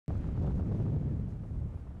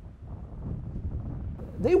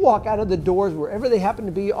They walk out of the doors wherever they happen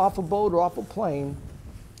to be, off a boat or off a plane.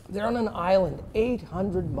 They're on an island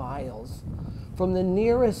 800 miles from the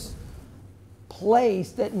nearest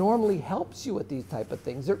place that normally helps you with these type of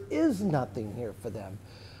things. There is nothing here for them.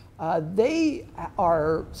 They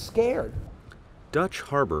are scared. Dutch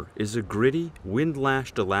Harbor is a gritty,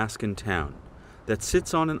 wind-lashed Alaskan town that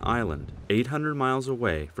sits on an island 800 miles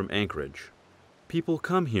away from Anchorage. People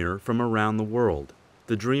come here from around the world,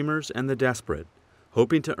 the dreamers and the desperate,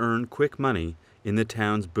 hoping to earn quick money in the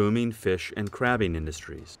town's booming fish and crabbing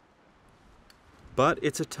industries. But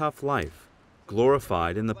it's a tough life,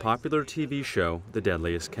 glorified in the popular TV show The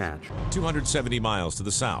Deadliest Catch. 270 miles to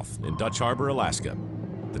the south in Dutch Harbor, Alaska,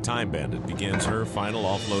 the Time Bandit begins her final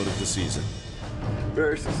offload of the season.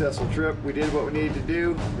 Very successful trip. We did what we needed to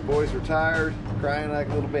do. The boys were tired, crying like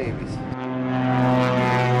little babies.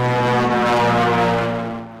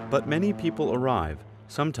 But many people arrive,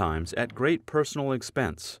 sometimes at great personal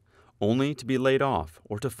expense, only to be laid off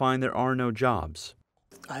or to find there are no jobs.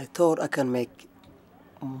 I thought I can make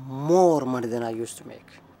more money than I used to make.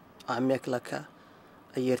 I make like a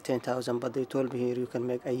year 10,000, but they told me here you can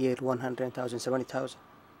make a year 100,000, 70,000.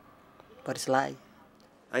 But it's a lie.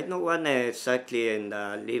 I don't want to exactly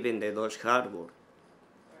live in the Dutch Harbor,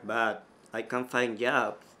 but I can find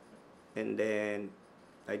jobs, and then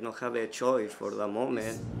I don't have a choice for the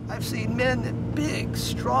moment. I've seen men, big,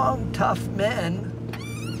 strong, tough men,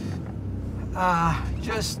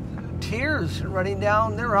 just tears running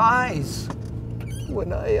down their eyes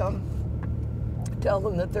when I tell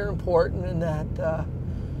them that they're important and that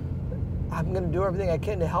I'm going to do everything I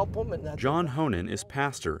can to help them. And John Honan is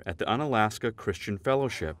pastor at the Unalaska Christian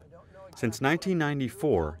Fellowship. Since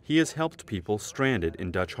 1994, he has helped people stranded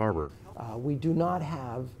in Dutch Harbor. We do not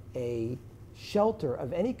have a shelter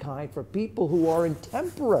of any kind for people who are in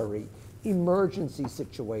temporary emergency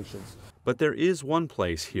situations. But there is one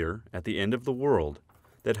place here at the end of the world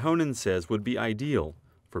that Honan says would be ideal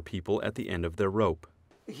for people at the end of their rope.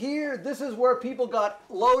 Here, this is where people got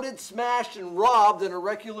loaded, smashed, and robbed on a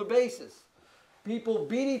regular basis. People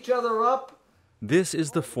beat each other up. This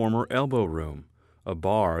is the former Elbow Room, a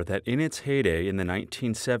bar that in its heyday in the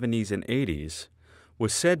 1970s and 80s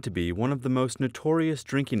was said to be one of the most notorious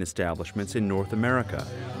drinking establishments in North America.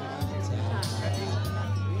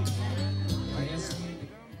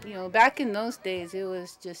 You know, back in those days, it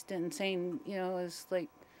was just insane. You know, it was like,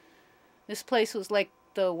 this place was like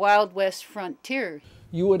the Wild West frontier.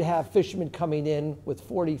 You would have fishermen coming in with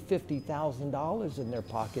 $40,000, $50,000 in their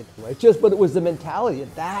pocket. But it was the mentality.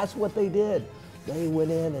 That's what they did. They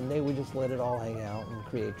went in and they would just let it all hang out and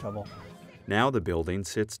create trouble. Now the building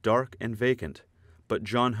sits dark and vacant, but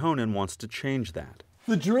John Honan wants to change that.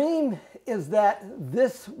 The dream is that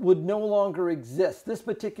this would no longer exist. This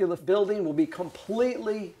particular building will be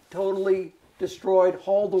completely, totally destroyed,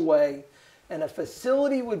 hauled away, and a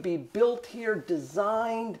facility would be built here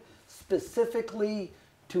designed specifically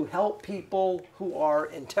to help people who are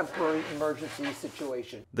in temporary emergency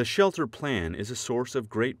situations. The shelter plan is a source of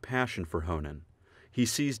great passion for Honan. He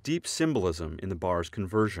sees deep symbolism in the bar's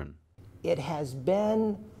conversion. It has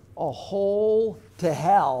been a hole to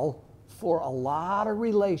hell for a lot of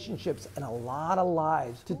relationships and a lot of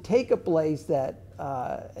lives. To take a place that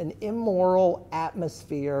an immoral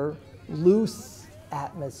atmosphere, loose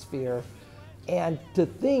atmosphere, and to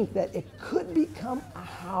think that it could become a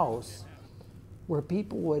house where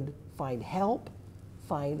people would find help,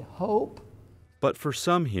 find hope. But for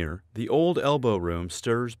some here, the old Elbow Room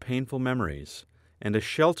stirs painful memories, and a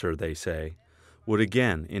shelter, they say, would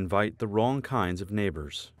again invite the wrong kinds of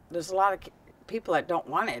neighbors. There's a lot of people that don't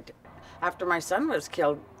want it. After my son was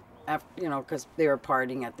killed, because they were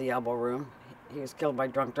partying at the Elbow Room, he was killed by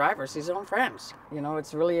drunk drivers, his own friends. You know,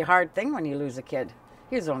 it's really a hard thing when you lose a kid.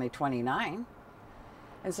 He was only 29.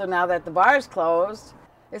 And so now that the bar's closed,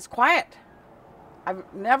 it's quiet. I've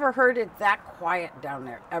never heard it that quiet down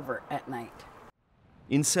there, ever, at night.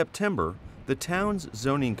 In September, the town's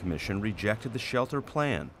zoning commission rejected the shelter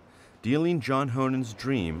plan, dealing John Honan's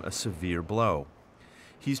dream a severe blow.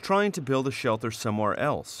 He's trying to build a shelter somewhere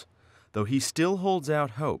else, though he still holds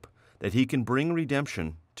out hope that he can bring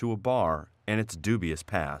redemption to a bar and its dubious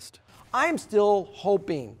past. I'm still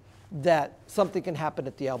hoping that something can happen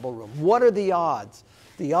at the Elbow Room. What are the odds?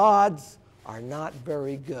 The odds are not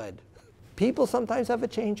very good. People sometimes have a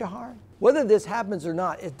change of heart. Whether this happens or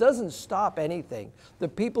not, it doesn't stop anything. The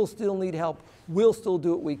people still need help. We'll still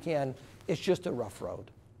do what we can. It's just a rough road.